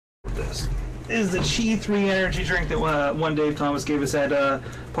is the Chi3 energy drink that one Dave Thomas gave us at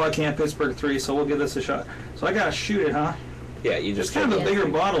Pod Camp Pittsburgh 3. So we'll give this a shot. So I gotta shoot it, huh? Yeah, you just. It's kind of a bigger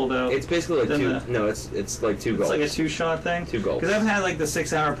bottle, though. It's basically like two. No, it's like 2 gulps. It's like a 2-shot thing. 2 gulps. Because I've had like the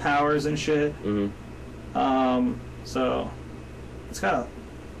 6-hour powers and shit. Mm-hmm. So it's got a.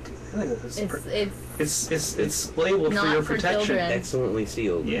 It's labeled for your protection. Children. Excellently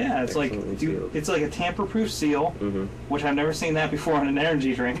sealed. Yeah, it's like it's like a tamper-proof seal, which I've never seen that before on an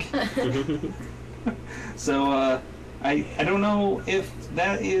energy drink. So I don't know if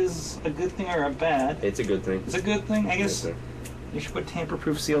that is a good thing or a bad. It's a good thing. It's a good thing, I guess. You should put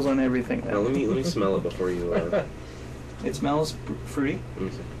tamper-proof seals on everything. Now, let me smell it before you. It smells fruity. Let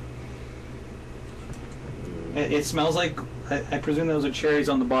me see. It smells like I presume those are cherries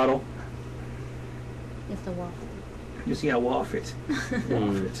on the bottle. It's the waffle. You see how waff it.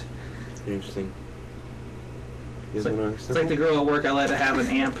 Interesting. It's like the girl at work I let her have an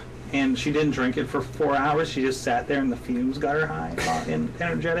amp, and she didn't drink it for 4 hours. She just sat there, and the fumes got her high and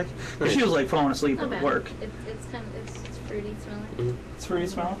energetic. But she was like falling asleep at work. It's kind of it's fruity smelling. It's fruity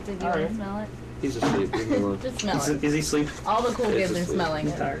smell. Did you want to smell it? He's asleep. Leave him alone. Just smell it. Is he asleep? All the cool kids are smelling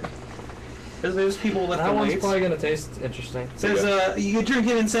it. Tired. There's people with that one's weights. probably gonna taste interesting. It says you can drink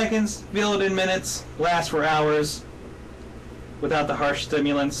it in seconds, feel it in minutes, lasts for hours, without the harsh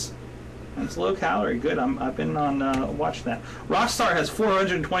stimulants. And it's low calorie. Good. I've been on watch that. Rockstar has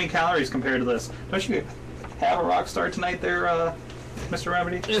 420 calories compared to this. Don't you have a Rockstar tonight, there, Mr.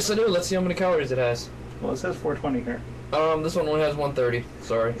 Remedy? Yes, I do. Let's see how many calories it has. Well, it says 420 here. This one only has 130.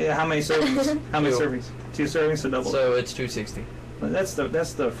 Sorry. Yeah. How many servings? How many servings? 2 servings, so double. So it's 260. That's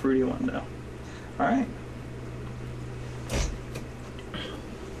the fruity one, though. All right.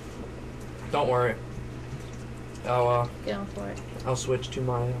 Don't worry. I'll Go for it. I'll switch to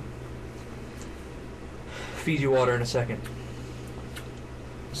my feed you water in a second.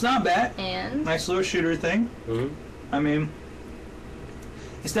 It's not bad. And nice little shooter thing. I mean,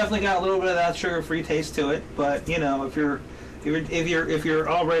 it's definitely got a little bit of that sugar-free taste to it. But you know, if you're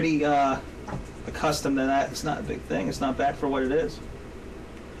already accustomed to that, it's not a big thing. It's not bad for what it is.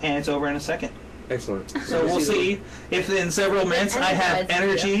 And it's over in a second. Excellent. So we'll see if in several minutes I have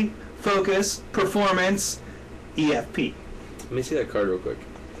energy, focus, performance, EFP. Let me see that card real quick.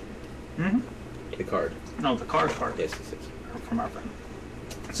 The card. No, the card. Yes. From our friend.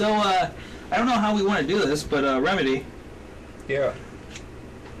 So, I don't know how we want to do this, but Remedy. Yeah.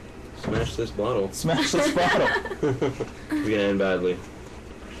 Smash this bottle. Smash this bottle. We're gonna end badly.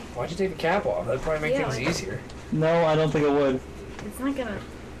 Why'd you take the cap off? That'd probably make things easier. No, I don't think it would. It's not gonna.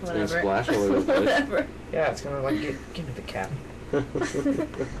 Whatever. It's gonna splash all over the place. Whatever. Yeah, it's gonna like give me the cap. I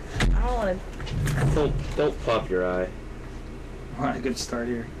don't want to. Don't pop your eye. All right, good start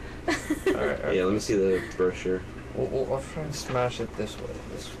here. All right. Yeah, let me see the brochure. I'll try and smash it this way.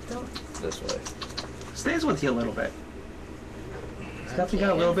 This way. Stays with you a little bit. It's definitely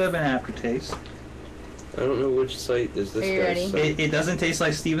got a little bit of an aftertaste. I don't know which site is this. Are you ready? It doesn't taste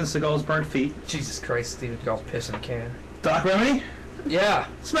like Steven Seagal's burnt feet. Jesus Christ, Steven Seagal's piss in a can. Doc Remedy? Yeah.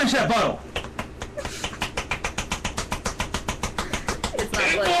 Smash that bottle. It's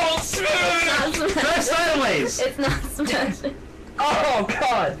not Try sideways. It's not smashing. Oh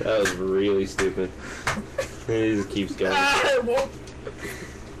God. That was really stupid. He just keeps going.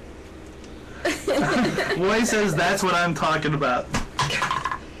 Boy says that's what I'm talking about.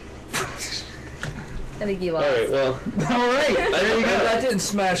 I think you lost. Alright, well. Alright, there you go. That didn't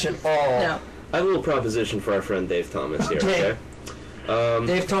smash at all. No. I have a little proposition for our friend Dave Thomas here, okay?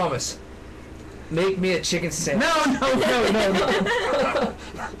 Dave Thomas, make me a chicken sandwich. I'll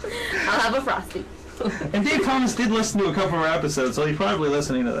have a Frosty. And Dave Thomas did listen to a couple of our episodes, so he's probably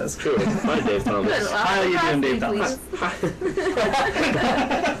listening to this. True. Hi, Dave Thomas. How are you doing, Dave Thomas?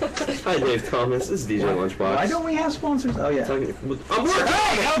 Hi, Dave Thomas. This is DJ Lunchbox. Why don't we have sponsors? Oh, yeah. I'm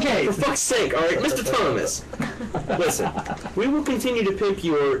working! Okay. For fuck's sake, alright, Mr. Thomas. Listen, we will continue to pimp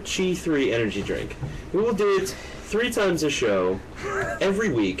your Chi3 energy drink. We will do it 3 times a show,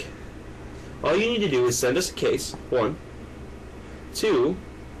 every week. All you need to do is send us a case, 1. 2,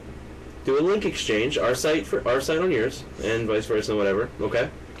 do a link exchange, our site on yours, and vice versa, whatever, okay?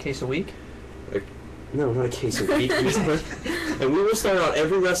 Case a week? No, not a case a week. And we will start out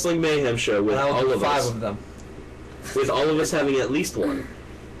every Wrestling Mayhem show with all of 5 us. of them. With all of us having at least 1.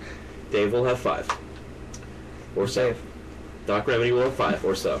 Dave will have 5. Or so. Doc Remedy will have 5,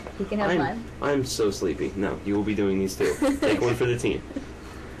 or so. You can have mine. I'm so sleepy. No, you will be doing these too. Take one for the team.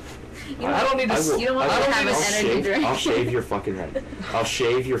 I don't need to. You don't want to have an energy drink. I'll shave your fucking head. I'll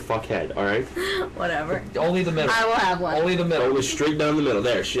shave your fuck head, alright? Whatever. Only the middle. I will have one. Only the middle. Oh, straight down the middle.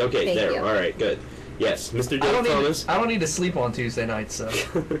 There. Okay, Thank there. you. Alright, good. Yes, Mr. I Dave Thomas. I don't need to sleep on Tuesday nights, so. I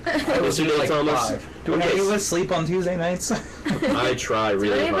was Mr. Dave like Thomas. 5. Do any of you sleep on Tuesday nights? I try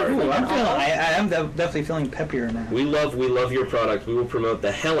really hard. Ooh, I am definitely feeling peppier now. We love your product. We will promote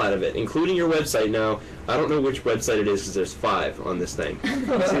the hell out of it, including your website. Now, I don't know which website it is because there's 5 on this thing. See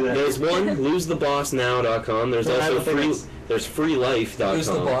that? There's one, losethebossnow.com. There's also there's freelife.com.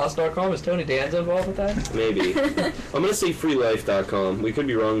 LoseTheBoss.com? Is Tony Danza involved with that? Maybe. I'm gonna say freelife.com. We could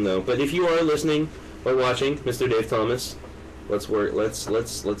be wrong though. But if you are listening or watching, Mr. Dave Thomas, let's work. Let's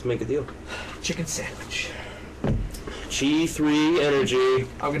make a deal. Chicken sandwich. Chi3 Energy.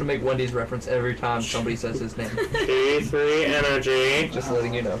 I'm gonna make Wendy's reference every time somebody says his name. Chi3 Energy. Just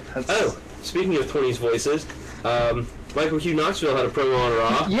letting you know. Oh, speaking of 20s voices, Michael Q. Knoxville had a promo on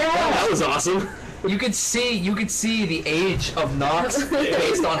Raw. Yeah! That was awesome. You could see the age of Knox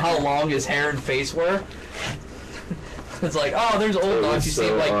based on how long his hair and face were. It's like, oh, there's old That Knox. was You so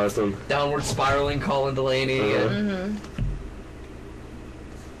see like awesome. downward spiraling Colin Delaney. And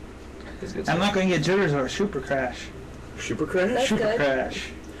it's good I'm stuff. not going to get jitters or super crash. Super Crash? That's Super good.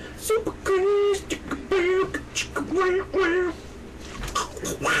 crash. Super Crash.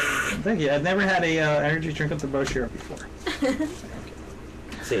 Thank you. I've never had a energy drink with the brochure before.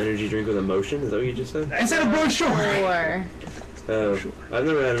 Say energy drink with emotion? Is that what you just said? I said a brochure. Or Oh, I've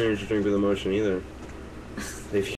never had an energy drink with emotion either. They've